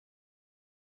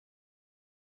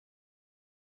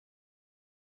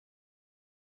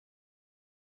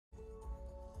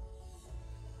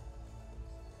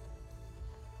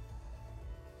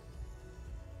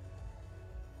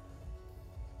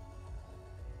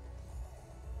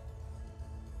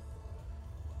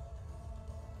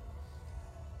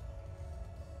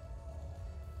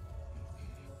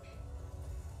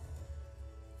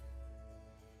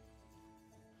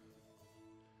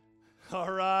All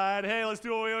right. Hey, let's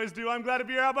do what we always do. I'm glad to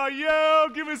be here. How about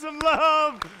you? Give me some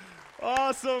love.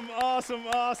 Awesome, awesome,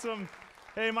 awesome.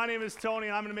 Hey, my name is Tony,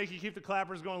 and I'm going to make you keep the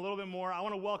clappers going a little bit more. I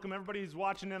want to welcome everybody who's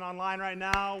watching in online right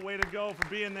now. Way to go for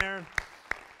being there.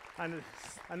 I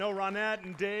know Ronette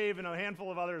and Dave and a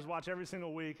handful of others watch every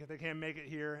single week. They can't make it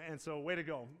here, and so way to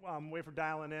go. Way for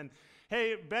dialing in.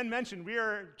 Hey, Ben mentioned we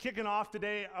are kicking off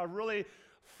today a really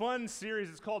fun series.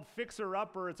 It's called Fixer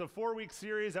Upper. It's a 4-week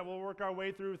series that we'll work our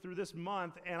way through this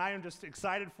month, and I am just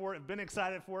excited for it. I've been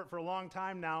excited for it for a long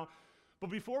time now.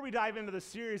 But before we dive into the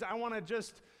series, I want to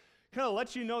just kind of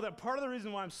let you know that part of the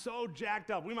reason why I'm so jacked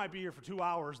up, we might be here for 2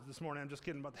 hours this morning, I'm just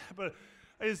kidding about that, but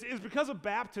is because of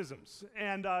baptisms.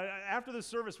 And after the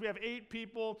service, we have 8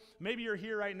 people. Maybe you're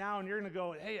here right now and you're going to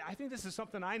go, hey, I think this is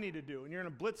something I need to do. And you're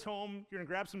going to blitz home, you're going to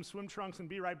grab some swim trunks and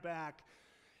be right back.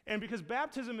 And because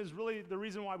baptism is really the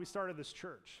reason why we started this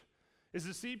church, is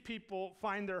to see people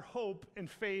find their hope and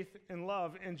faith and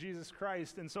love in Jesus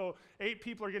Christ. And so 8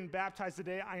 people are getting baptized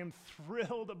today. I am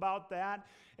thrilled about that,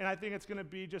 and I think it's going to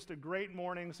be just a great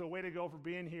morning, so way to go for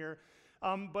being here.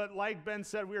 But like Ben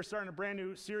said, we are starting a brand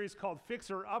new series called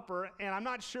Fixer Upper, and I'm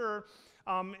not sure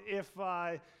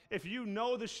if you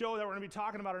know the show that we're going to be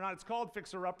talking about or not. It's called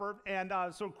Fixer Upper, and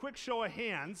so quick show of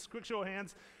hands.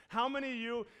 How many of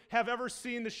you have ever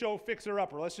seen the show Fixer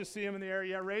Upper? Let's just see them in the air.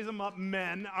 Yeah, raise them up,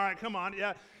 men. All right, come on.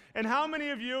 Yeah. And how many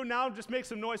of you, now just make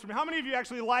some noise for me, how many of you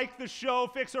actually like the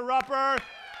show Fixer Upper?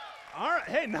 All right,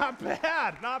 hey, not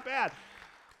bad, not bad.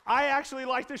 I actually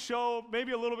like the show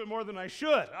maybe a little bit more than I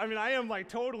should. I mean, I am like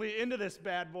totally into this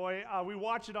bad boy. We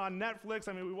watch it on Netflix.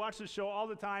 I mean, we watch the show all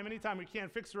the time, anytime we can,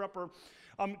 Fixer Upper.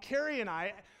 Carrie and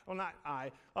I, well, not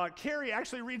I, Carrie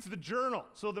actually reads the journal,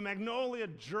 so the Magnolia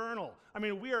Journal. I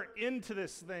mean, we are into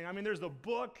this thing. I mean, there's the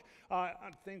book.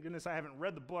 Thank goodness I haven't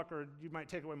read the book, or you might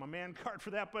take away my man card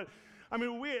for that. But, I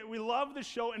mean, we love the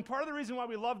show, and part of the reason why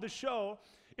we love the show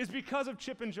is because of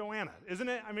Chip and Joanna, isn't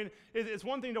it? I mean, it's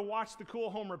one thing to watch the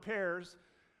Cool Home Repairs,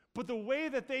 but the way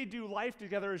that they do life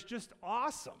together is just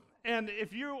awesome. And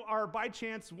if you are, by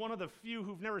chance, one of the few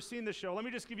who've never seen the show, let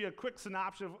me just give you a quick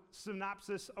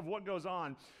synopsis of what goes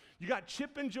on. You got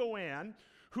Chip and Joanne,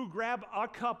 who grab a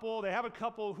couple. They have a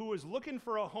couple who is looking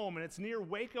for a home, and it's near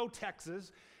Waco,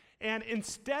 Texas. And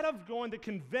instead of going the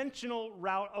conventional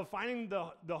route of finding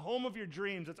the home of your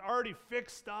dreams that's already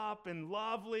fixed up and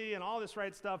lovely and all this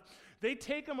right stuff, they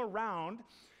take them around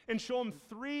and show them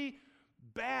 3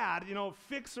 bad,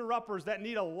 fixer-uppers that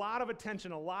need a lot of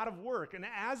attention, a lot of work. And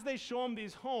as they show them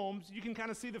these homes, you can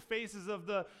kind of see the faces of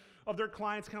their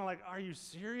clients kind of like, are you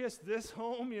serious? This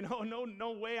home?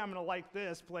 No way I'm going to like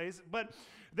this place. But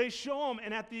they show them,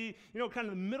 and at the, kind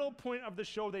of the middle point of the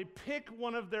show, they pick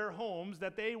one of their homes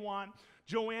that they want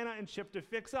Joanna and Chip to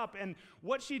fix up. And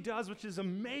what she does, which is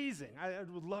amazing, I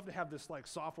would love to have this like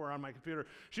software on my computer.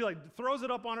 She like throws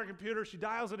it up on her computer, she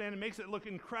dials it in and makes it look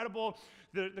incredible.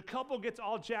 The couple gets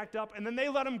all jacked up, and then they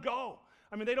let them go.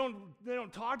 I mean, they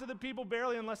don't talk to the people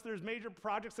barely unless there's major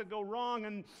projects that go wrong.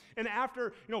 And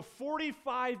after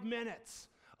 45 minutes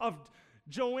of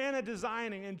Joanna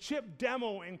designing and Chip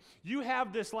demoing, you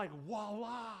have this like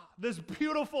voila, this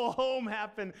beautiful home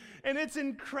happen, and it's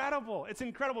incredible. It's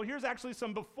incredible. Here's actually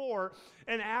some before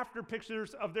and after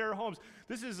pictures of their homes.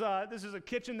 This is a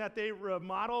kitchen that they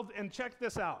remodeled, and check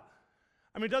this out.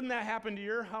 I mean, doesn't that happen to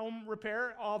your home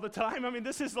repair all the time? I mean,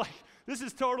 this is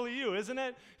totally you, isn't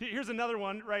it? Here's another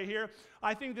one right here.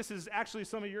 I think this is actually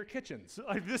some of your kitchens.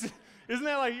 Like this, isn't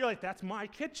that like, you're like, that's my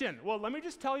kitchen. Well, let me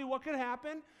just tell you what could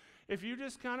happen if you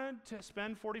just kind of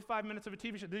spend 45 minutes of a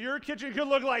TV show. Your kitchen could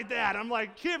look like that. I'm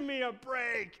like, give me a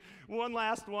break. One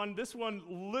last one. This one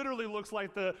literally looks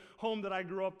like the home that I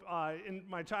grew up in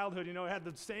my childhood. It had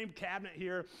the same cabinet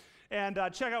here. And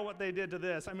check out what they did to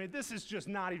this. I mean, this is just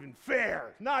not even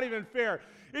fair. Not even fair.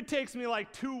 It takes me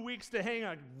like 2 weeks to hang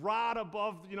a rod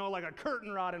above, like a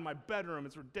curtain rod in my bedroom.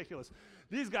 It's ridiculous.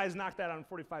 These guys knocked that out in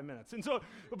 45 minutes. And so,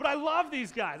 but I love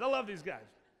these guys. I love these guys.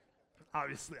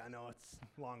 Obviously, I know it's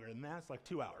longer than that. It's like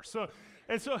 2 hours.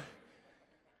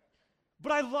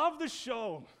 But I love the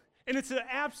show, and it's an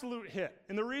absolute hit.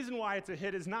 And the reason why it's a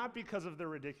hit is not because of their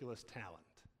ridiculous talent.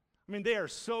 I mean, they are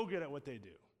so good at what they do.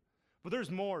 But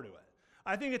there's more to it.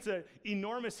 I think it's an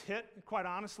enormous hit, quite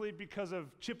honestly, because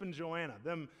of Chip and Joanna.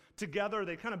 Them together,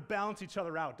 they kind of balance each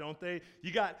other out, don't they?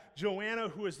 You got Joanna,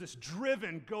 who is this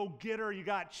driven go-getter. You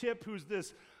got Chip, who's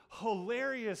this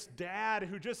hilarious dad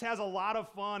who just has a lot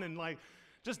of fun and like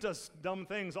just does dumb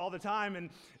things all the time.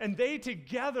 And they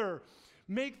together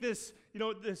make this,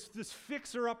 this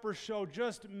fixer-upper show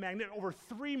just magnetic. Over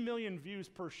 3 million views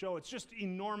per show. It's just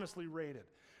enormously rated.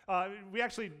 We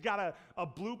actually got a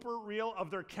blooper reel of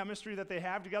their chemistry that they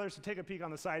have together, so take a peek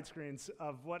on the side screens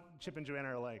of what Chip and Joanna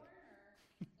are like.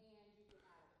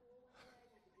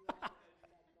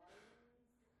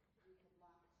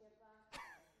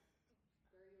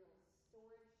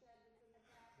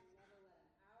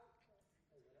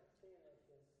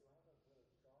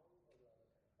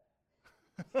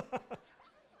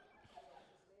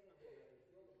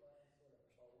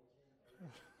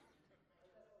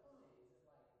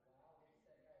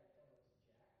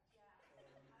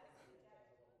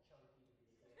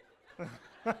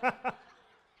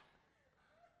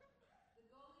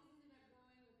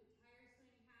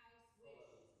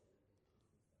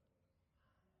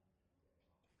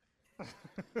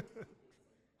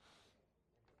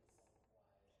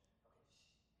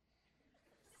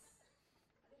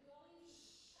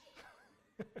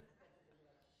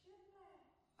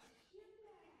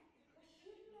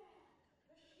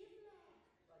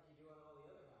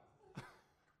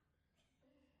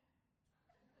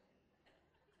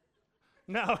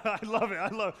 No, I love it. I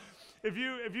love it.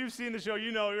 If you've seen the show,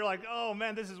 you know, you're like, oh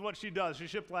man, this is what she does. She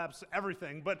shiplaps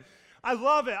everything. But I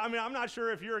love it. I mean, I'm not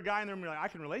sure if you're a guy in there and you're like, I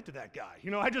can relate to that guy.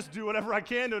 You know, I just do whatever I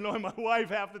can to annoy my wife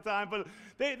half the time. But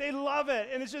they love it,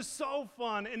 and it's just so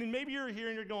fun. And then maybe you're here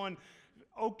and you're going,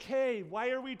 okay, why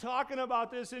are we talking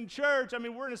about this in church? I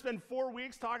mean, we're going to spend 4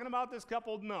 weeks talking about this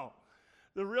couple? No.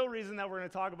 The real reason that we're going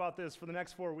to talk about this for the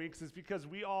next 4 weeks is because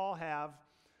we all have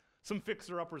some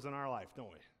fixer-uppers in our life, don't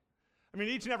we? I mean,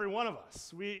 each and every one of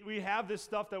us, we have this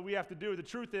stuff that we have to do. The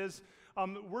truth is,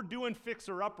 we're doing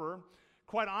fixer-upper,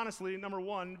 quite honestly, number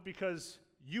one, because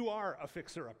you are a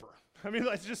fixer-upper. I mean,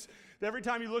 it's just, every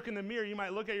time you look in the mirror, you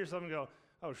might look at yourself and go,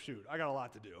 oh, shoot, I got a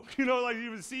lot to do. You know, like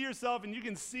you see yourself and you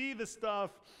can see the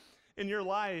stuff in your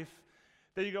life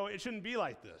that you go, it shouldn't be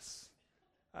like this.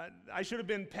 I should have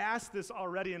been past this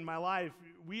already in my life.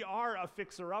 We are a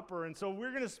fixer-upper, and so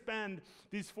we're going to spend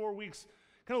these 4 weeks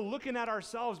kind of looking at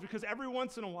ourselves, because every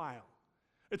once in a while,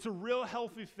 it's a real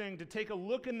healthy thing to take a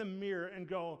look in the mirror and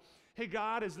go, hey,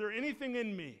 God, is there anything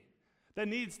in me that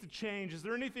needs to change? Is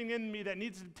there anything in me that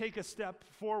needs to take a step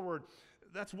forward?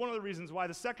 That's one of the reasons why.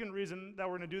 The second reason that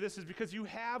we're going to do this is because you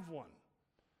have one.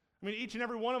 I mean, each and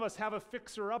every one of us have a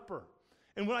fixer-upper.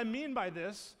 And what I mean by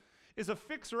this is a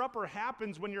fixer-upper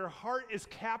happens when your heart is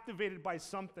captivated by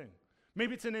something.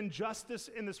 Maybe it's an injustice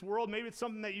in this world. Maybe it's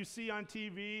something that you see on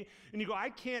TV, and you go, I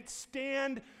can't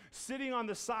stand sitting on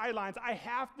the sidelines. I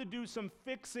have to do some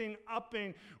fixing,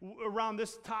 upping around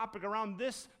this topic, around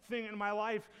this thing in my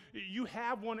life. You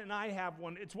have one, and I have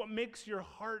one. It's what makes your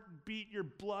heart beat, your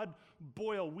blood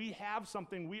boil. We have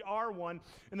something. We are one.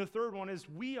 And the third one is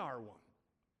we are one.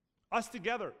 Us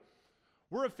together.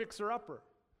 We're a fixer-upper.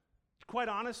 Quite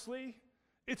honestly,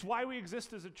 it's why we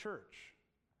exist as a church,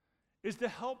 is to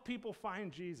help people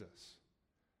find Jesus.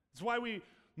 It's why we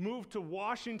moved to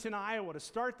Washington, Iowa to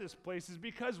start this place, is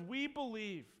because we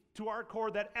believe to our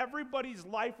core that everybody's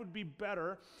life would be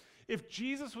better if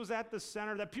Jesus was at the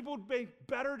center, that people would make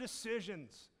better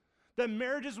decisions, that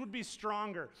marriages would be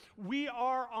stronger. We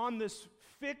are on this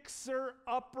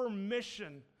fixer-upper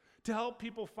mission to help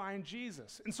people find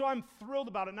Jesus. And so I'm thrilled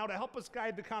about it. Now, to help us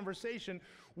guide the conversation,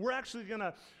 we're actually going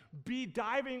to be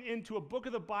diving into a book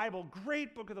of the Bible,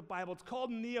 great book of the Bible. It's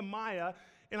called Nehemiah,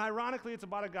 and ironically, it's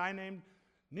about a guy named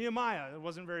Nehemiah. It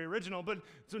wasn't very original, but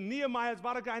so Nehemiah, it's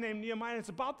about a guy named Nehemiah, and it's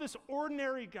about this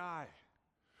ordinary guy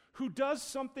who does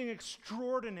something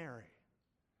extraordinary.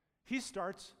 He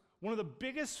starts one of the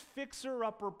biggest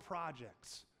fixer-upper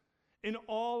projects in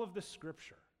all of the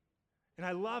Scripture, and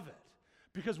I love it.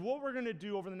 Because what we're going to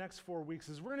do over the next 4 weeks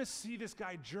is we're going to see this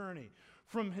guy journey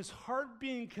from his heart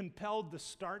being compelled to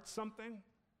start something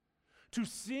to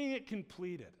seeing it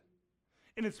completed.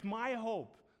 And it's my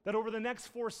hope that over the next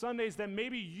 4 Sundays that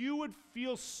maybe you would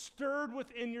feel stirred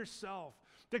within yourself,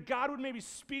 that God would maybe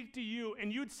speak to you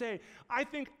and you'd say, I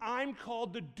think I'm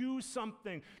called to do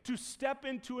something, to step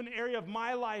into an area of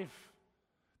my life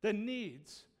that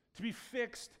needs to be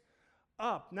fixed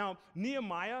up. Now,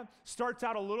 Nehemiah starts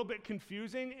out a little bit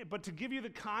confusing, but to give you the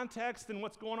context and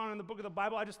what's going on in the book of the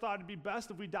Bible, I just thought it'd be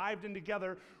best if we dived in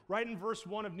together right in verse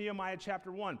 1 of Nehemiah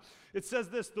chapter 1. It says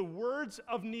this, the words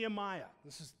of Nehemiah.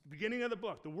 This is the beginning of the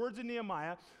book. The words of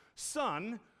Nehemiah,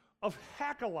 son of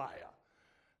Hakaliah.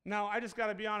 Now, I just got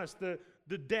to be honest, the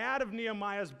dad of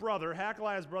Nehemiah's brother,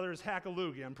 Hakaliah's brother, is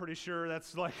Hakalugi. I'm pretty sure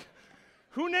that's like...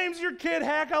 Who names your kid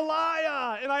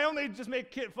Hakaliah? And I only just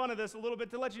make fun of this a little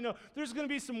bit to let you know there's going to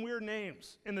be some weird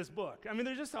names in this book. I mean,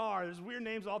 there just are. There's weird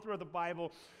names all throughout the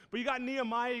Bible. But you got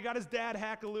Nehemiah, you got his dad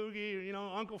Hakalugi, you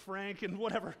know, Uncle Frank and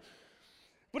whatever.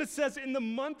 But it says, in the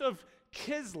month of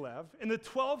Kislev in the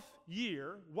 12th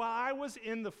year, while I was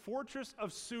in the fortress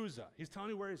of Susa, he's telling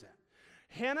me where he's at,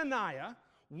 Hananiah,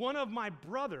 one of my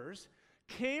brothers,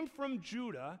 came from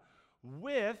Judah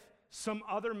with some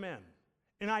other men.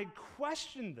 And I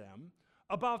questioned them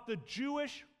about the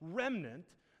Jewish remnant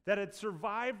that had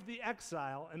survived the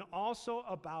exile and also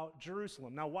about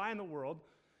Jerusalem. Now, why in the world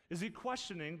is he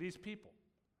questioning these people?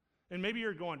 And maybe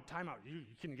you're going, time out, you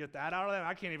can get that out of them?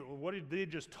 I can't even, what did they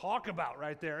just talk about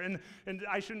right there? And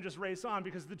I shouldn't just race on,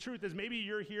 because the truth is maybe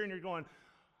you're here and you're going,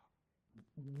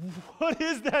 what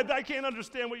is that? I can't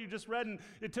understand what you just read. And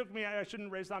it took me, I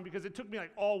shouldn't race on, because it took me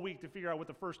like all week to figure out what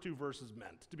the first two verses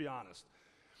meant, to be honest.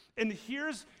 And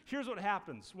here's what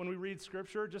happens when we read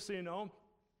Scripture, just so you know,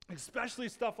 especially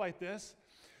stuff like this,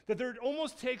 that there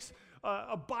almost takes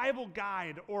a Bible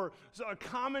guide or a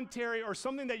commentary or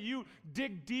something that you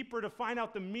dig deeper to find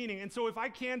out the meaning. And so if I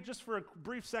can, just for a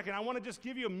brief second, I want to just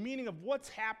give you a meaning of what's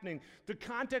happening, the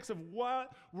context of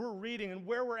what we're reading and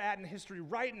where we're at in history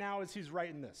right now as he's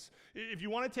writing this. If you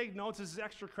want to take notes, this is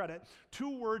extra credit.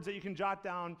 2 words that you can jot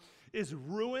down is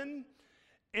ruin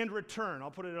and return. I'll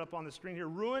put it up on the screen here.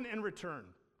 Ruin and return.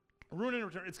 Ruin and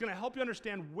return. It's going to help you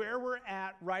understand where we're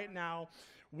at right now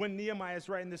when Nehemiah is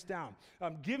writing this down.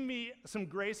 Give me some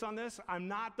grace on this. I'm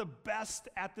not the best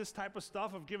at this type of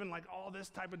stuff, of giving like all this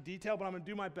type of detail, but I'm going to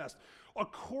do my best.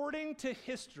 According to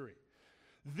history,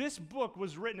 this book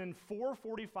was written in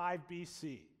 445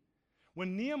 BC.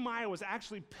 When Nehemiah was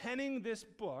actually penning this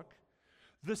book,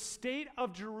 the state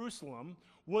of Jerusalem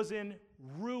was in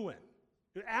ruin.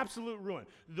 Absolute ruin.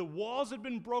 The walls had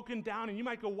been broken down, and you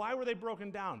might go, why were they broken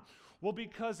down? Well,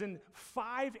 because in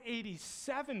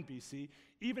 587 BC,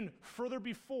 even further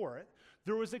before it,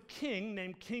 there was a king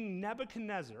named King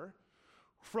Nebuchadnezzar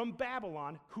from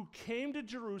Babylon who came to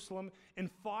Jerusalem and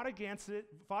fought against it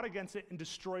and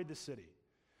destroyed the city.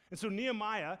 And so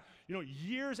Nehemiah,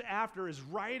 years after, is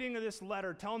writing this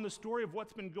letter, telling the story of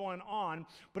what's been going on,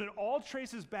 but it all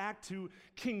traces back to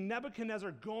King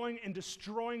Nebuchadnezzar going and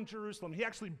destroying Jerusalem. He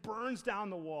actually burns down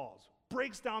the walls,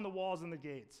 breaks down the walls and the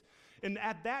gates. And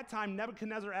at that time,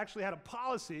 Nebuchadnezzar actually had a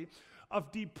policy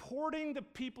of deporting the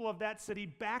people of that city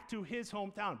back to his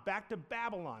hometown, back to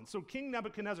Babylon. So King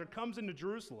Nebuchadnezzar comes into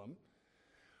Jerusalem,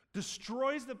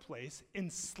 destroys the place,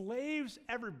 enslaves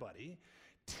everybody,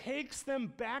 takes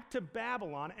them back to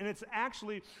Babylon, and it's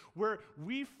actually where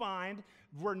we find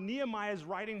where Nehemiah is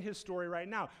writing his story right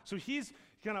now. So he's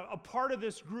kind of a part of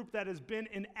this group that has been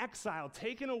in exile,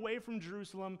 taken away from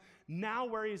Jerusalem, now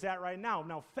where he's at right now.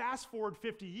 Now, fast forward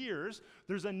 50 years,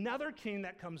 there's another king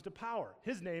that comes to power.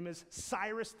 His name is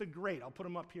Cyrus the Great. I'll put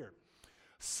him up here.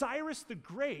 Cyrus the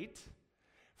Great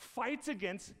fights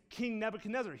against King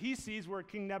Nebuchadnezzar. He sees where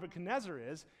King Nebuchadnezzar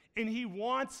is, and he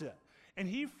wants it. And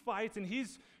he fights, and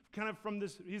he's kind of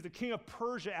he's the king of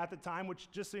Persia at the time, which,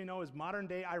 just so you know, is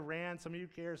modern-day Iran. Some of you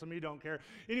care, some of you don't care.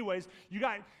 Anyways, you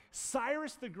got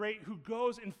Cyrus the Great, who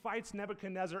goes and fights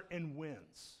Nebuchadnezzar and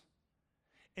wins.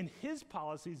 And his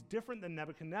policy is different than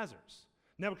Nebuchadnezzar's.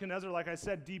 Nebuchadnezzar, like I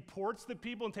said, deports the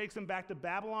people and takes them back to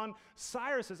Babylon.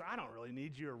 Cyrus says, I don't really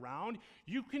need you around.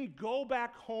 You can go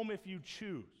back home if you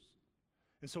choose.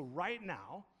 And so right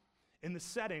now, in the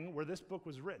setting where this book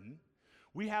was written,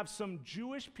 we have some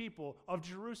Jewish people of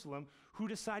Jerusalem who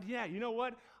decide, yeah, you know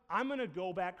what? I'm going to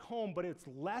go back home, but it's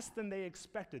less than they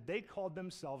expected. They called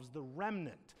themselves the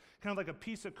remnant, kind of like a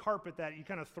piece of carpet that you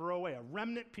kind of throw away. A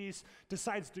remnant piece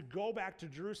decides to go back to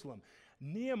Jerusalem.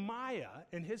 Nehemiah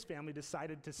and his family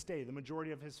decided to stay, the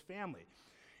majority of his family.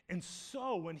 And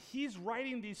so when he's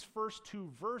writing these first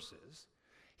 2 verses,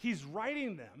 he's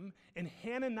writing them, and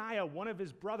Hananiah, one of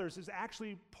his brothers, is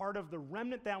actually part of the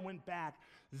remnant that went back.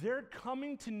 They're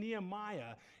coming to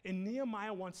Nehemiah, and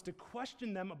Nehemiah wants to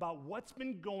question them about what's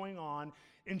been going on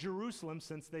in Jerusalem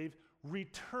since they've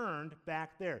returned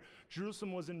back there.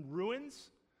 Jerusalem was in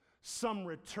ruins, some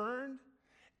returned,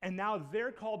 and now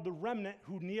they're called the remnant,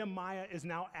 who Nehemiah is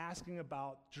now asking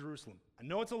about Jerusalem. I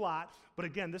know it's a lot, but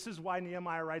again, this is why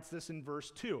Nehemiah writes this in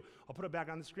verse 2. I'll put it back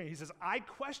on the screen. He says, I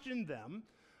questioned them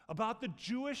about the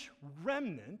Jewish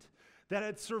remnant that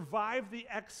had survived the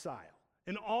exile,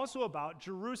 and also about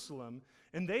Jerusalem.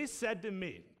 And they said to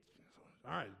me,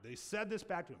 all right, they said this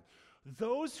back to him,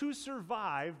 those who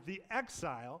survived the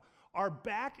exile are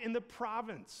back in the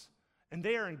province, and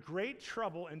they are in great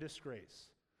trouble and disgrace.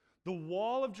 The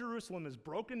wall of Jerusalem is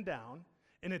broken down,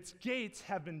 and its gates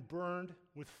have been burned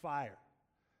with fire.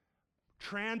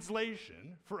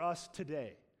 Translation for us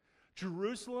today: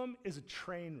 Jerusalem is a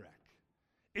train wreck.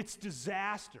 It's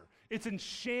disaster. It's in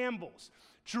shambles.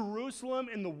 Jerusalem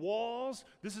and the walls,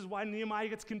 this is why Nehemiah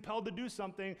gets compelled to do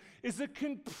something, is a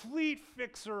complete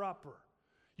fixer-upper.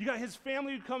 You got his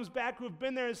family who comes back who have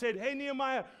been there and said, hey,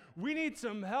 Nehemiah, we need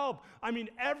some help. I mean,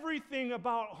 everything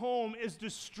about home is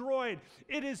destroyed.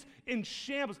 It is in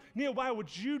shambles. Nehemiah,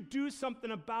 would you do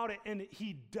something about it? And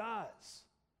he does.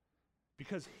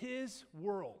 Because his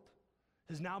world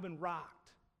has now been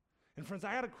rocked. And friends, I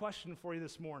had a question for you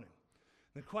this morning.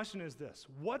 The question is this: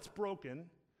 what's broken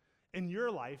in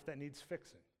your life that needs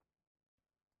fixing?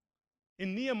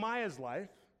 In Nehemiah's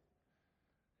life,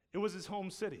 it was his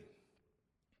home city.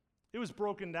 It was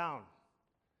broken down,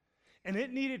 and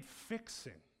it needed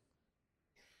fixing.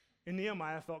 And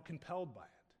Nehemiah felt compelled by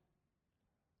it.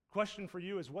 Question for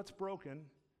you is, what's broken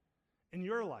in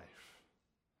your life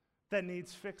that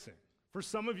needs fixing? For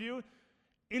some of you,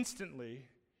 instantly,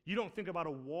 you don't think about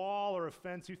a wall or a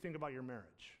fence, you think about your marriage.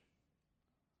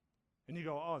 And you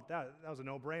go, oh, that was a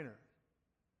no-brainer.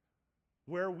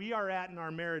 Where we are at in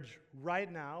our marriage right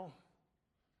now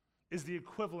is the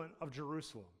equivalent of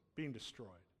Jerusalem being destroyed.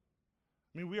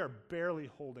 I mean, we are barely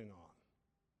holding on.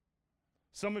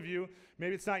 Some of you,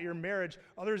 maybe it's not your marriage.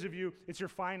 Others of you, it's your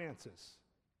finances.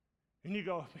 And you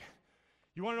go,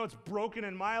 you want to know what's broken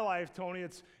in my life, Tony?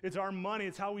 It's our money.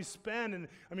 It's how we spend. And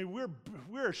I mean,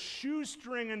 we're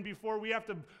shoestringing before we have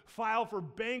to file for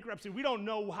bankruptcy. We don't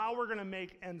know how we're going to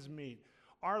make ends meet.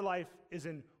 Our life is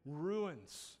in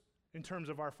ruins in terms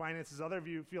of our finances. Other of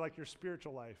you feel like your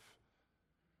spiritual life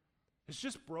is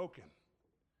just broken.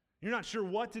 You're not sure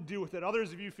what to do with it.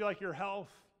 Others of you feel like your health.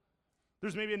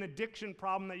 There's maybe an addiction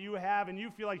problem that you have, and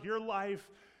you feel like your life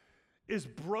is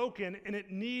broken and it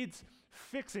needs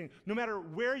fixing. No matter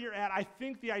where you're at, I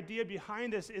think the idea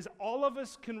behind this is all of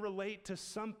us can relate to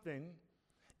something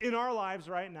in our lives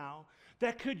right now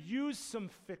that could use some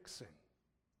fixing.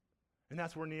 And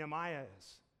that's where Nehemiah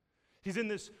is. He's in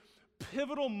this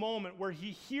pivotal moment where he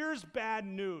hears bad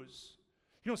news.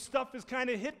 You know, stuff has kind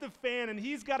of hit the fan, and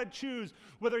he's got to choose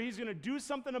whether he's going to do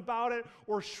something about it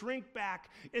or shrink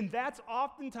back. And that's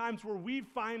oftentimes where we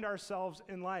find ourselves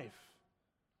in life.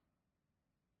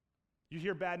 You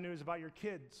hear bad news about your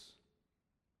kids.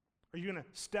 Are you going to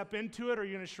step into it, or are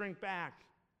you going to shrink back?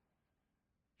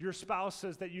 Your spouse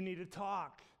says that you need to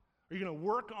talk. Are you going to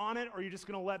work on it, or are you just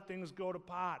going to let things go to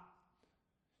pot?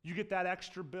 You get that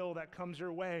extra bill that comes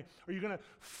your way. Are you going to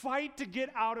fight to get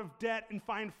out of debt and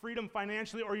find freedom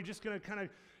financially, or are you just going to kind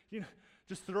of,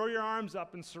 just throw your arms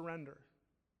up and surrender?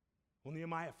 Well,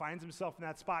 Nehemiah finds himself in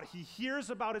that spot. He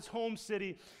hears about his home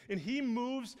city, and he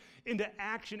moves into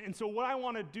action. And so what I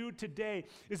want to do today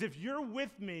is, if you're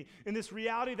with me in this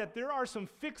reality that there are some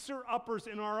fixer-uppers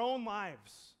in our own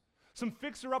lives, some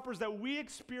fixer-uppers that we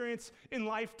experience in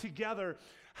life together,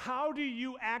 how do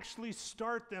you actually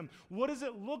start them? What does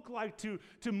it look like to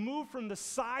move from the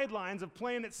sidelines of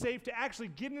playing it safe to actually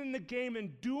getting in the game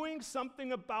and doing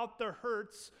something about the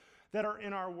hurts that are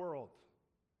in our world,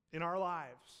 in our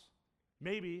lives?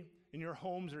 Maybe in your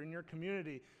homes or in your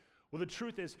community. Well, the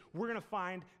truth is, we're going to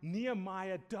find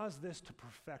Nehemiah does this to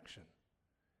perfection.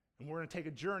 And we're going to take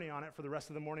a journey on it for the rest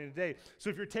of the morning today. So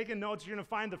if you're taking notes, you're going to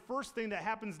find the first thing that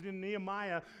happens in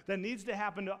Nehemiah that needs to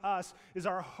happen to us is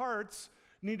our hearts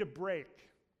need to break.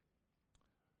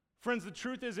 Friends, the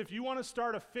truth is, if you want to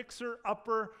start a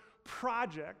fixer-upper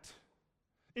project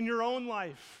in your own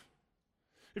life,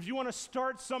 if you want to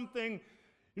start something,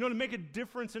 to make a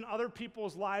difference in other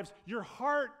people's lives, your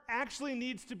heart actually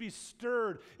needs to be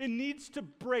stirred. It needs to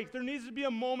break. There needs to be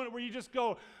a moment where you just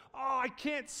go, oh, I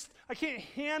can't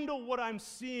handle what I'm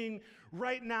seeing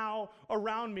right now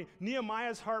around me.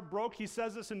 Nehemiah's heart broke. He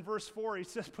says this in verse 4. He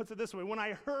puts it this way: when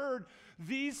I heard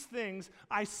these things,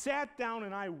 I sat down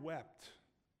and I wept.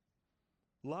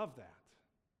 Love that.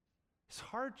 His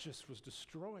heart just was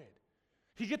destroyed.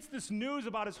 He gets this news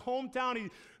about his hometown.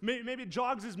 Maybe it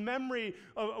jogs his memory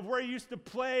of where he used to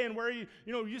play and where he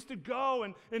used to go.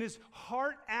 And his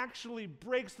heart actually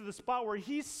breaks to the spot where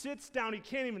he sits down. He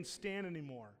can't even stand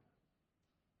anymore.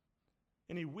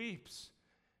 And he weeps.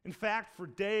 In fact, for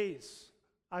days,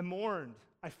 I mourned,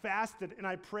 I fasted, and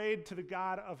I prayed to the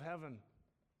God of heaven.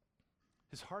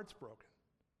 His heart's broken.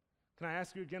 Can I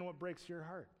ask you again, what breaks your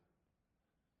heart?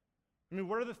 I mean,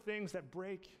 what are the things that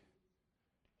break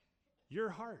your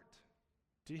heart?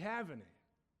 Do you have any?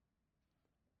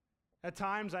 At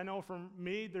times, I know for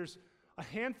me, there's a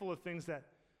handful of things that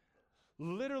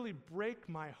literally break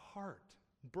my heart,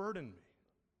 burden me.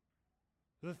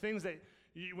 The things that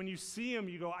when you see them,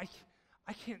 you go,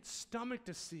 I can't stomach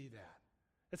to see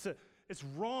that. It's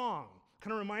wrong.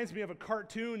 Kind of reminds me of a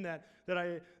cartoon that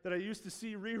I used to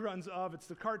see reruns of. It's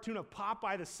the cartoon of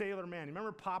Popeye the Sailor Man. You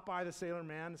remember Popeye the Sailor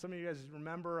Man? Some of you guys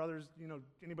remember. Others,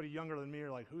 anybody younger than me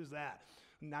are like, who's that?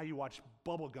 And now you watch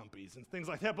Bubble Gumpies and things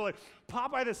like that. But like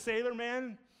Popeye the Sailor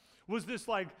Man was this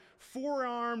like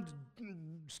four-armed,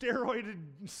 steroided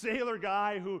sailor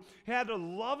guy who had the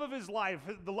love of his life.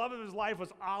 The love of his life was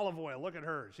olive oil. Look at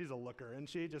her. She's a looker. And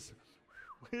she just,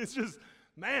 it's just,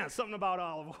 man, something about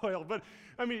olive oil. But,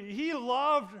 I mean, he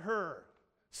loved her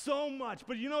so much.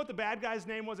 But you know what the bad guy's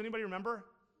name was? Anybody remember?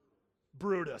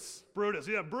 Brutus.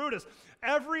 Yeah, Brutus.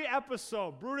 Every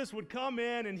episode, Brutus would come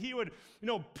in and he would,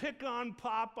 pick on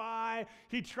Popeye.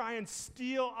 He'd try and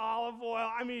steal olive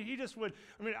oil. I mean,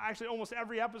 actually almost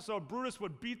every episode, Brutus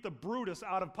would beat the Brutus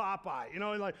out of Popeye.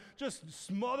 And like just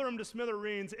smother him to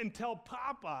smithereens until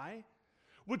Popeye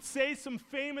would say some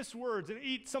famous words and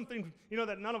eat something,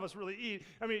 that none of us really eat.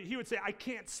 I mean, he would say, "I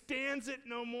can't stand it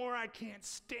no more. I can't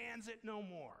stand it no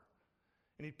more."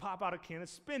 And he'd pop out a can of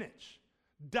spinach.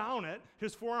 Down it,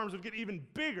 his forearms would get even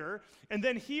bigger, and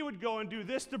then he would go and do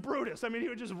this to Brutus. I mean, he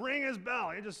would just ring his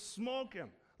bell. He'd just smoke him.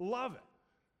 Love it.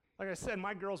 Like I said,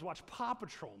 my girls watch Paw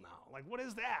Patrol now. Like, what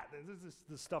is that? This is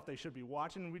the stuff they should be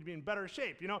watching, and we'd be in better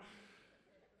shape,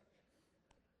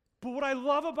 But what I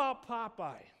love about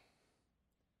Popeye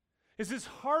is his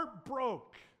heart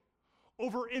broke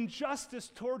over injustice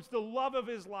towards the love of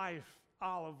his life,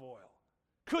 olive oil.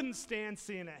 Couldn't stand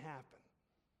seeing it happen.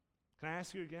 Can I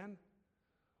ask you again?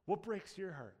 What breaks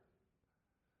your heart?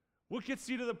 What gets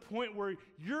you to the point where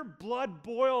your blood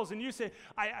boils and you say,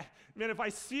 man, if I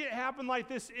see it happen like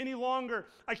this any longer,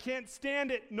 I can't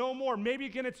stand it no more. Maybe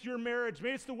again it's your marriage.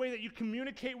 Maybe it's the way that you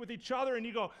communicate with each other and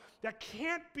you go, that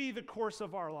can't be the course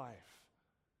of our life.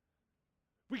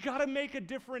 We got to make a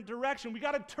different direction. We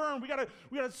got to turn. We got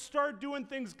to start doing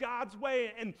things God's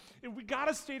way, and we got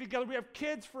to stay together. We have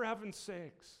kids, for heaven's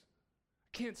sakes.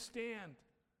 Can't stand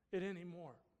it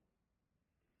anymore.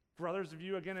 For others of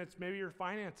you, again, it's maybe your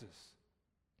finances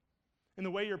and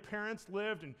the way your parents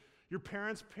lived and your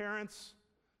parents' parents,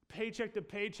 paycheck to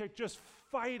paycheck, just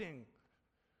fighting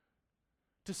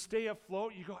to stay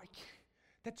afloat. You go, I can't.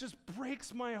 That just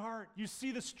breaks my heart. You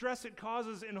see the stress it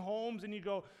causes in homes, and you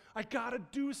go, I got to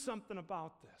do something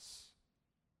about this.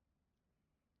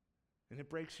 And it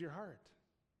breaks your heart.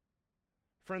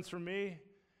 Friends, for me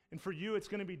and for you, it's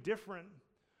going to be different.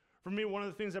 For me, one of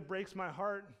the things that breaks my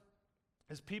heart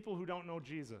is people who don't know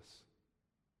Jesus.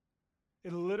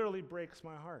 It literally breaks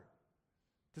my heart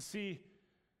to see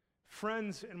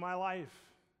friends in my life,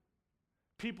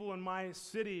 people in my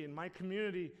city, in my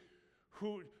community,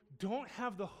 who don't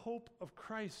have the hope of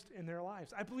Christ in their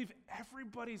lives. I believe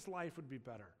everybody's life would be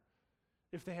better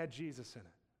if they had Jesus in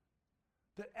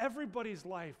it. That everybody's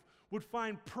life would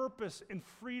find purpose and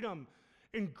freedom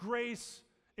and grace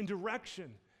and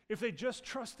direction if they just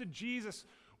trusted Jesus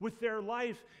with their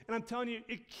life. And I'm telling you,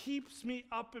 it keeps me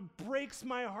up. It breaks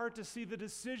my heart to see the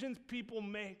decisions people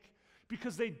make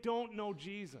because they don't know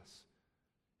Jesus.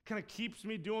 It kind of keeps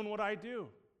me doing what I do.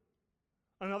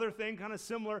 Another thing kind of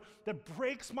similar that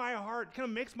breaks my heart, kind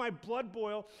of makes my blood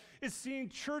boil, is seeing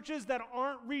churches that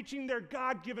aren't reaching their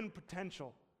God-given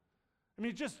potential. I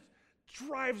mean, it just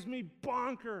drives me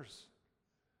bonkers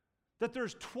that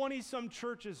there's 20-some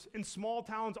churches in small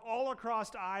towns all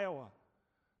across Iowa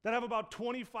that have about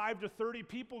 25 to 30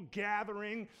 people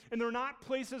gathering, and they're not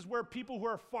places where people who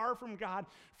are far from God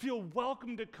feel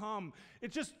welcome to come.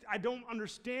 I don't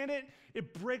understand it.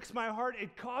 It breaks my heart.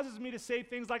 It causes me to say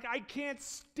things like, I can't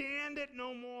stand it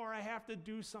no more. I have to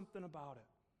do something about it.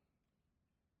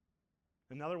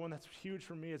 Another one that's huge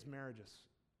for me is marriages.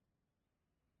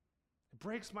 It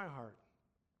breaks my heart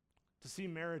to see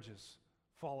marriages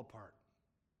fall apart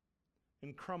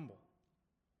and crumble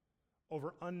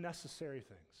over unnecessary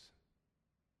things,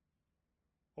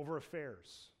 over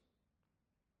affairs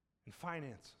and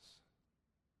finances,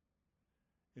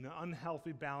 in an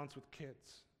unhealthy balance with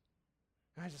kids.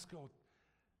 And I just go,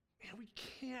 man, we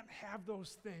can't have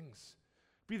those things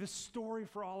be the story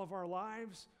for all of our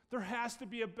lives. There has to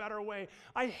be a better way.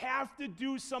 I have to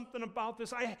do something about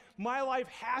this. My life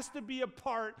has to be a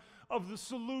part of the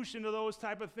solution to those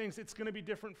type of things. It's going to be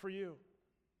different for you.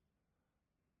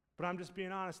 But I'm just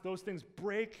being honest, those things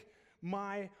break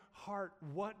my heart.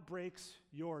 What breaks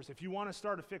yours? If you want to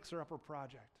start a fixer-upper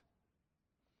project,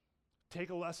 take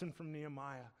a lesson from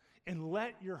Nehemiah and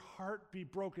let your heart be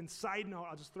broken. Side note,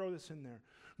 I'll just throw this in there.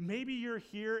 Maybe you're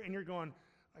here and you're going,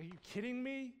 are you kidding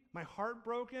me? My heart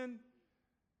broken?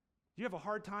 You have a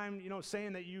hard time,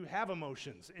 saying that you have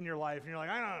emotions in your life, and you're like,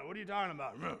 I don't know, what are you talking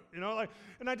about?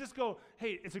 And I just go,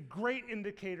 hey, it's a great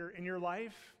indicator in your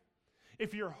life.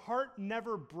 If your heart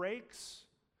never breaks,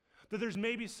 that there's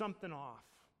maybe something off.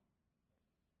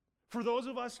 For those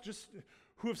of us just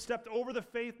who have stepped over the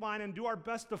faith line and do our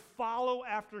best to follow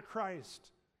after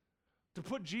Christ, to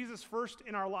put Jesus first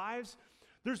in our lives,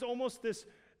 there's almost this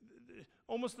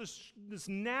almost this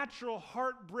natural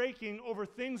heartbreaking over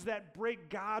things that break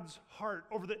God's heart,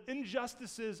 over the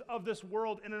injustices of this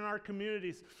world and in our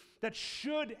communities that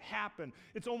should happen.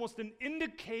 It's almost an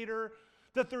indicator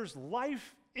that there's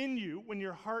life in you when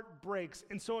your heart breaks.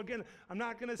 And so again, I'm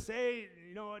not going to say,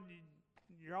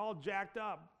 you're all jacked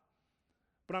up,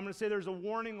 but I'm going to say there's a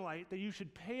warning light that you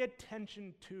should pay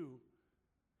attention to.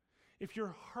 If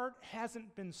your heart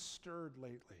hasn't been stirred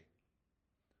lately,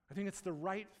 I think it's the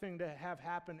right thing to have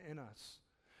happen in us,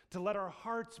 to let our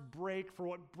hearts break for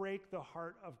what break the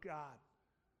heart of God.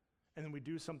 And then we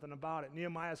do something about it.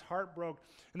 Nehemiah's heart broke.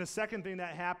 And the second thing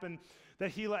that happened,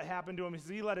 that he let happen to him, is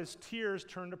he let his tears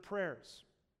turn to prayers.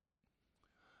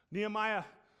 Nehemiah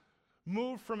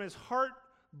moved from his heart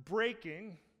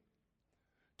breaking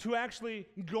to actually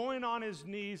going on his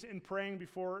knees and praying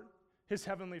before his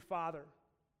heavenly Father.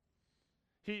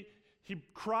 He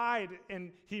cried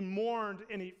and he mourned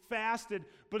and he fasted,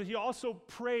 but he also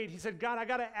prayed. He said, God, I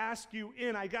got to ask you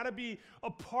in. I got to be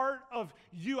a part of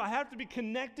you. I have to be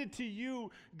connected to you,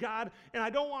 God, and I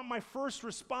don't want my first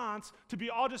response to be,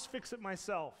 I'll just fix it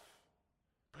myself.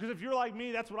 Because if you're like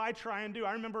me, that's what I try and do.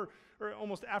 I remember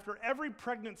almost after every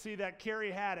pregnancy that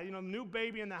Carrie had, new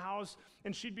baby in the house,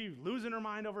 and she'd be losing her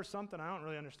mind over something. I don't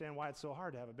really understand why it's so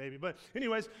hard to have a baby. But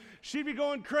anyways, she'd be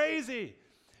going crazy.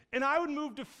 And I would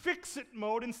move to fix-it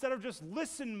mode instead of just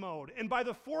listen mode. And by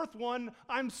the fourth one,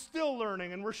 I'm still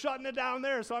learning, and we're shutting it down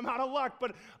there, so I'm out of luck.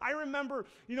 But I remember,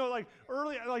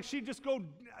 early, she'd just go,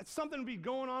 something would be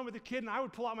going on with the kid, and I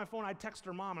would pull out my phone, I'd text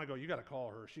her mom, and I'd go, you got to call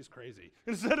her, she's crazy,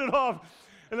 and set it off.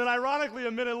 And then ironically,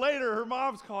 a minute later, her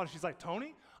mom's calling. She's like,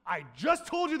 Tony, I just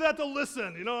told you that to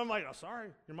listen. I'm like, oh,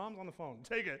 sorry, your mom's on the phone.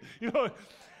 Take it.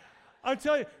 I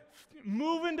tell you,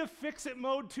 moving to fix-it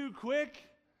mode too quick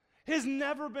has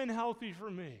never been healthy for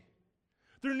me.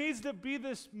 There needs to be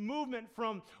this movement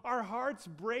from our hearts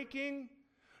breaking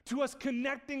to us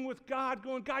connecting with God,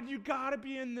 going, God, you got to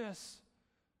be in this.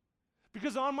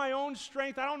 Because on my own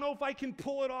strength, I don't know if I can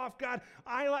pull it off, God.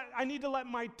 I need to let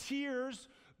my tears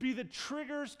be the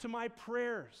triggers to my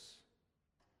prayers.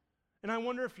 And I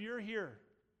wonder if you're here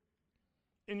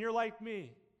and you're like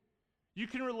me. You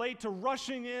can relate to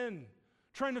rushing in,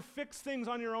 trying to fix things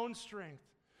on your own strength,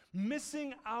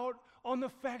 missing out on the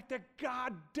fact that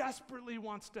God desperately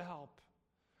wants to help.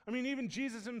 Even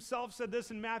Jesus himself said this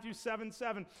in Matthew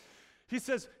 7:7. He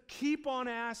says, keep on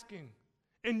asking,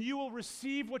 and you will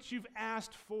receive what you've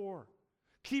asked for.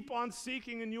 Keep on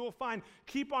seeking, and you will find.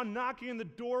 Keep on knocking, and the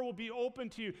door will be open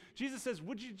to you. Jesus says,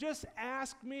 would you just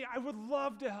ask me? I would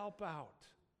love to help out.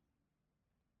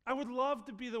 I would love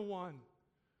to be the one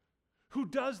who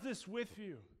does this with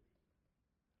you.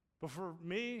 But for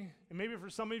me, and maybe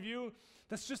for some of you,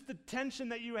 that's just the tension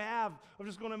that you have of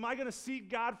just going, am I going to seek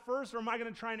God first, or am I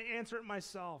going to try and answer it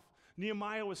myself?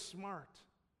 Nehemiah was smart.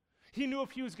 He knew if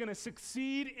he was going to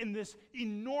succeed in this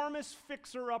enormous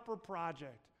fixer-upper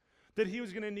project, that he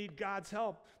was going to need God's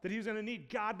help, that he was going to need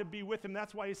God to be with him.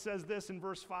 That's why he says this in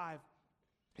verse 5.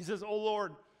 He says, O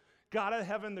Lord, God of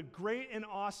heaven, the great and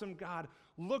awesome God,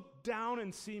 look down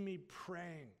and see me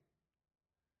praying.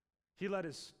 He let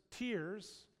his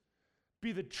tears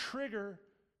be the trigger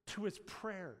to his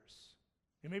prayers.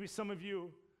 And maybe some of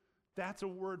you, that's a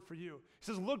word for you. He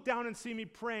says, look down and see me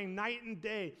praying night and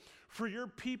day for your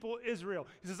people Israel.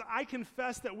 He says, I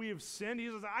confess that we have sinned. He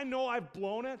says, I know I've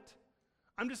blown it.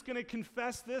 I'm just going to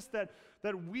confess this, that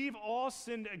we've all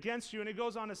sinned against you. And he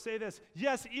goes on to say this,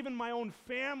 yes, even my own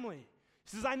family.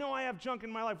 He says, I know I have junk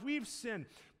in my life. We've sinned.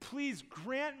 Please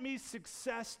grant me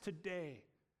success today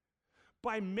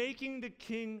by making the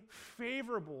king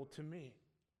favorable to me.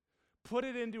 Put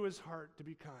it into his heart to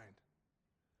be kind.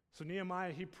 So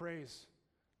Nehemiah, he prays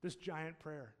this giant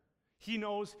prayer. He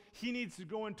knows he needs to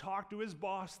go and talk to his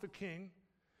boss, the king,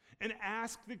 and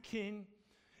ask the king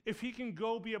if he can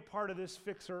go be a part of this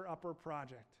fixer-upper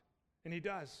project. And he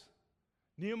does.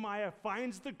 Nehemiah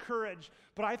finds the courage,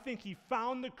 but I think he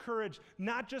found the courage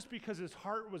not just because his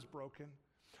heart was broken.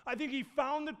 I think he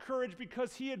found the courage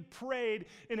because he had prayed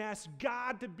and asked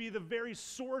God to be the very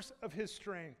source of his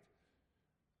strength.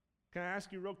 Can I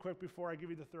ask you real quick before I give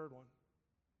you the third one?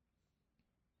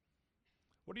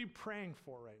 What are you praying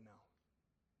for right now?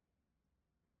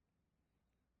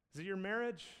 Is it your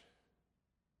marriage?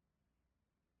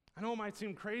 I know it might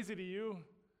seem crazy to you,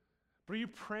 but are you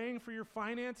praying for your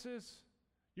finances?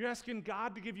 You're asking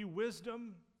God to give you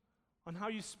wisdom on how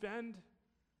you spend?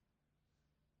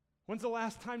 When's the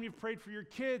last time you've prayed for your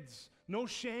kids? No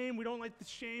shame. We don't like the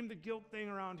shame, the guilt thing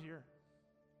around here.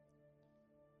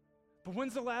 But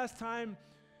when's the last time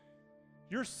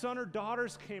your son or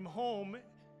daughters came home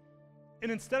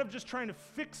And instead of just trying to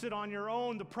fix it on your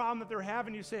own, the problem that they're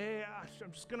having, you say, hey,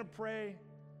 I'm just going to pray.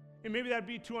 And maybe that'd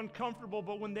be too uncomfortable,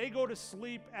 but when they go to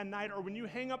sleep at night or when you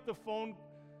hang up the phone,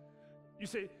 you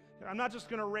say, I'm not just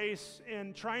going to race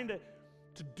in trying to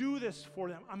do this for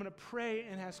them. I'm going to pray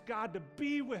and ask God to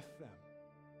be with them.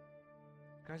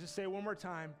 Can I just say it one more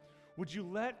time? Would you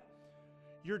let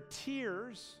your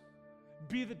tears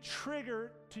be the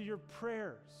trigger to your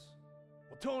prayers?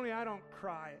 Well, Tony, I don't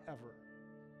cry ever.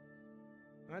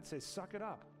 And I'd say, suck it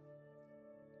up.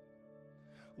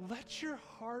 Let your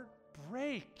heart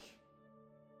break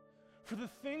for the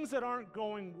things that aren't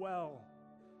going well.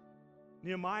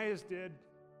 Nehemiah's did.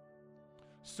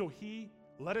 So he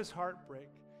let his heart break.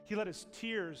 He let his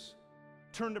tears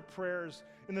turn to prayers.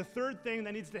 And the third thing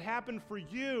that needs to happen for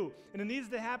you, and it needs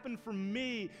to happen for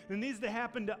me, and it needs to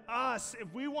happen to us,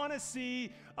 if we want to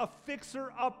see a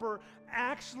fixer-upper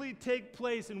actually take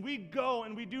place, and we go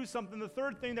and we do something, the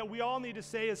third thing that we all need to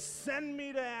say is, send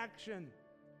me to action.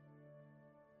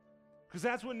 Because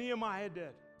that's what Nehemiah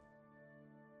did.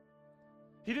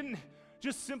 He didn't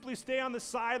just simply stay on the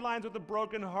sidelines with a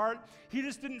broken heart. He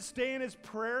just didn't stay in his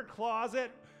prayer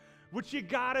closet, which you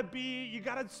gotta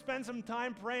spend some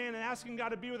time praying and asking God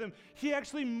to be with him. He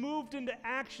actually moved into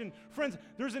action. Friends,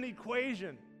 there's an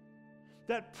equation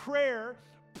that prayer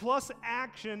plus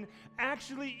action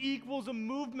actually equals a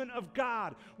movement of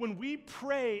God. When we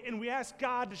pray and we ask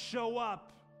God to show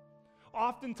up,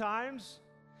 oftentimes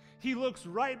he looks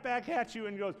right back at you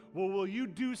and goes, well, will you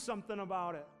do something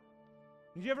about it?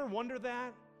 Did you ever wonder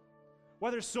that?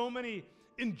 Why there's so many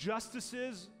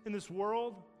injustices in this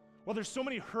world? Why there's so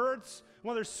many hurts?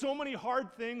 Why there's so many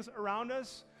hard things around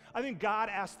us? I think God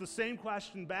asks the same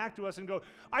question back to us and go,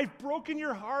 I've broken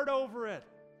your heart over it.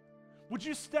 Would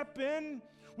you step in?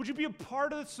 Would you be a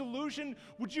part of the solution?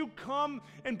 Would you come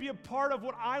and be a part of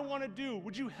what I want to do?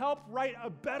 Would you help write a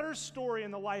better story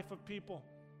in the life of people?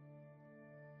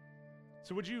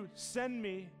 So would you send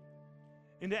me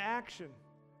into action?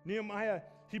 Nehemiah,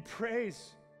 he prays,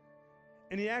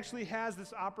 and he actually has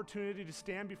this opportunity to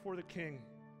stand before the king.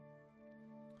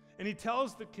 And he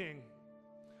tells the king,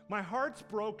 my heart's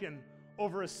broken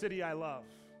over a city I love.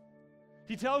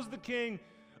 He tells the king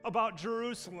about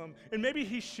Jerusalem, and maybe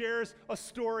he shares a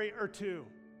story or two.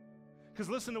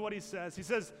 Because listen to what he says. He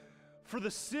says, for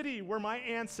the city where my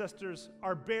ancestors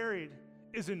are buried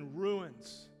is in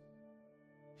ruins.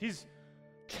 He's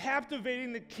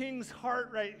captivating the king's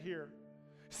heart right here.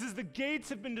 He says the gates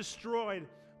have been destroyed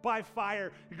by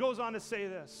fire. He goes on to say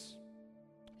this.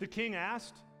 The king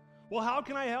asked, well, how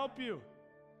can I help you?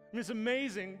 I mean, it's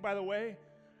amazing, by the way,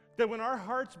 that when our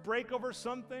hearts break over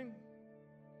something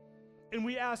and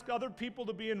we ask other people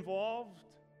to be involved,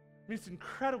 I mean, it's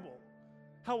incredible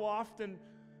how often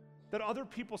that other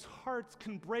people's hearts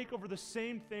can break over the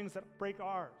same things that break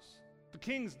ours. The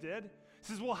king's did. He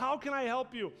says, well, how can I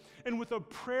help you? And with a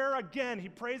prayer again, he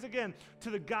prays again to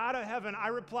the God of heaven. I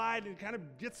replied and kind of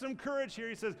get some courage here.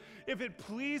 He says, if it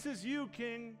pleases you,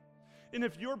 king, and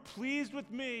if you're pleased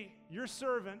with me, your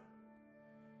servant,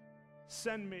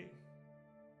 send me.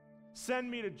 Send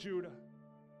me to Judah.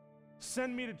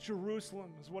 Send me to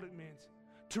Jerusalem is what it means.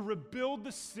 To rebuild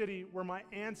the city where my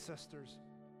ancestors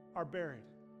are buried.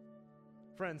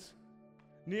 Friends,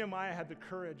 Nehemiah had the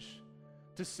courage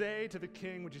to say to the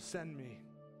king, would you send me?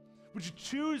 Would you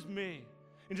choose me?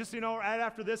 And just so you know, right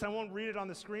after this, I won't read it on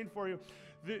the screen for you.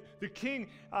 The king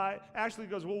actually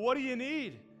goes, well, what do you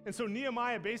need? And so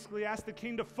Nehemiah basically asked the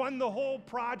king to fund the whole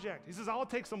project. He says, I'll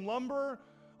take some lumber,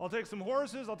 I'll take some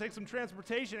horses, I'll take some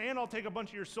transportation, and I'll take a bunch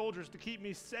of your soldiers to keep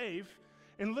me safe.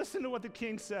 And listen to what the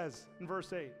king says in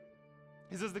verse 8.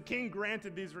 He says, the king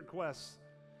granted these requests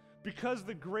because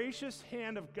the gracious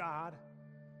hand of God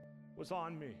was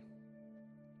on me.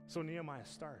 So Nehemiah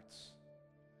starts.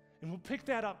 And we'll pick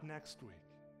that up next week.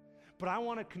 But I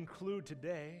want to conclude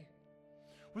today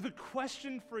with a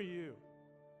question for you.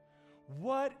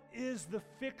 What is the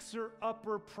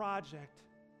fixer-upper project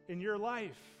in your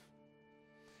life?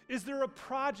 Is there a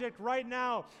project right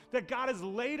now that God has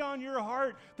laid on your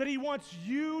heart that he wants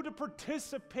you to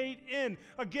participate in?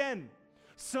 Again,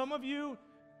 some of you,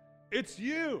 it's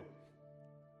you.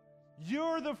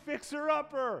 You're the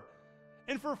fixer-upper.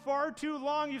 And for far too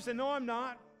long, you've said, no, I'm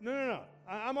not. No.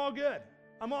 I'm all good.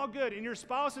 I'm all good. And your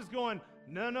spouse is going,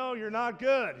 no, you're not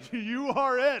good. You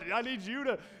are it. I need you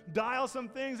to dial some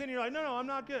things in. You're like, no, I'm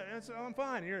not good. I'm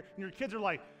fine. And your kids are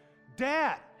like,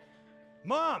 Dad,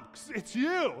 Mom, it's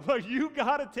you. Like, you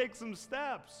got to take some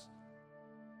steps.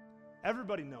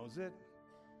 Everybody knows it,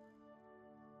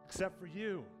 except for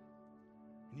you.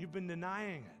 And you've been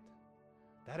denying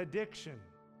it. That addiction,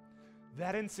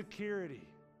 that insecurity,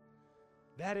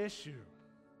 that issue.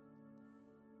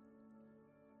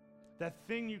 that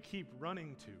thing you keep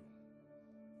running to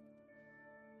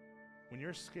when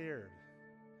you're scared,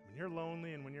 when you're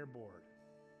lonely, and when you're bored,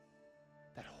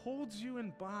 that holds you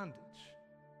in bondage.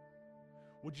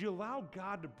 Would you allow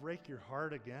God to break your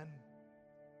heart again?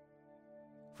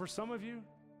 For some of you,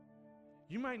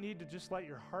 you might need to just let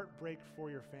your heart break for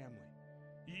your family.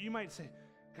 You might say,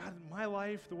 God, my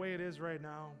life, the way it is right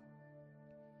now,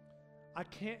 I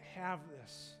can't have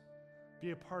this be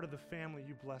a part of the family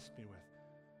you blessed me with.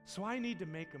 So I need to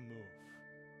make a move.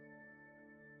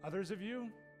 Others of you,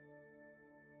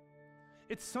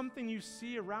 it's something you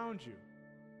see around you.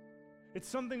 It's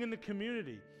something in the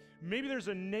community. Maybe there's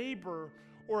a neighbor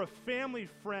or a family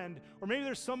friend, or maybe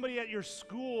there's somebody at your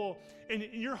school, and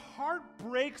your heart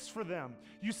breaks for them.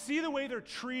 You see the way they're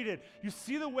treated. You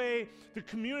see the way the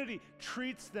community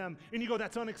treats them, and you go,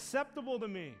 that's unacceptable to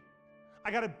me. I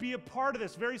got to be a part of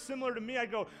this. Very similar to me, I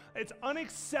go, it's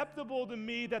unacceptable to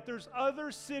me that there's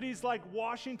other cities like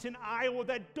Washington, Iowa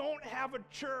that don't have a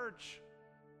church.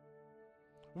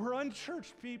 Where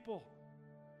unchurched people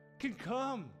can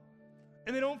come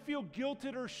and they don't feel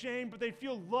guilted or shamed, but they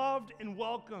feel loved and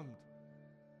welcomed.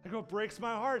 I go, it breaks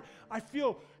my heart. I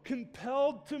feel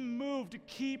compelled to move, to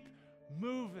keep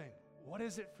moving. What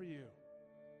is it for you?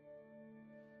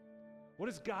 What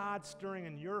is God stirring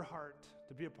in your heart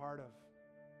to be a part of?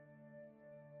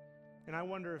 And I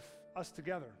wonder if us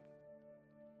together,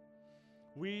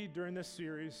 we, during this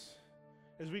series,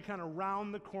 as we kind of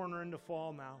round the corner into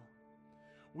fall now,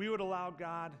 we would allow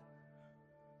God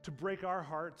to break our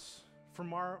hearts from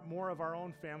more of our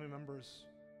own family members,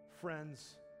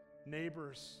 friends,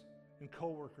 neighbors, and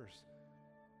coworkers.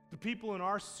 The people in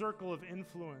our circle of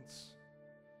influence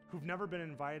who've never been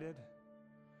invited,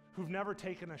 who've never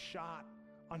taken a shot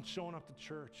on showing up to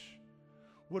church.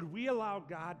 Would we allow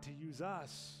God to use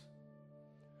us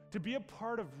to be a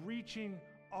part of reaching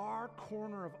our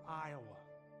corner of Iowa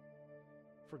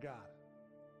for God?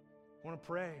 I want to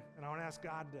pray, and I want to ask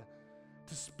God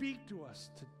to speak to us,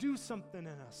 to do something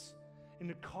in us, and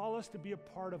to call us to be a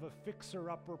part of a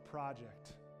fixer-upper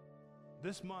project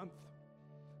this month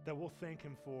that we'll thank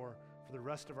Him for the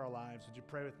rest of our lives. Would you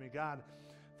pray with me? God,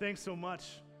 thanks so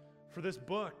much for this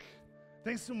book.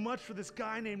 Thanks so much for this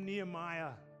guy named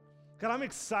Nehemiah. God, I'm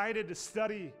excited to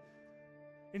study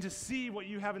and to see what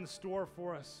you have in store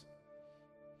for us.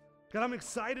 God, I'm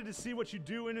excited to see what you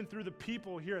do in and through the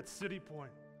people here at City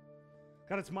Point.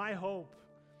 God, it's my hope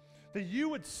that you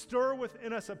would stir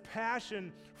within us a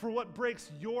passion for what breaks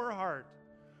your heart,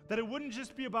 that it wouldn't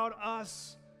just be about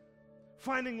us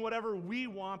finding whatever we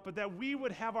want, but that we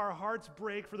would have our hearts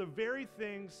break for the very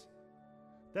things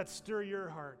that stir your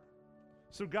heart.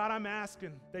 So God, I'm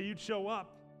asking that you'd show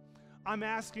up. I'm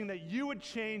asking that you would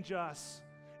change us,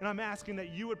 and I'm asking that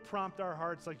you would prompt our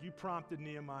hearts like you prompted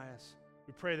Nehemiah's.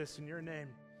 We pray this in your name.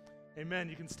 Amen.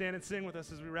 You can stand and sing with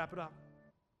us as we wrap it up.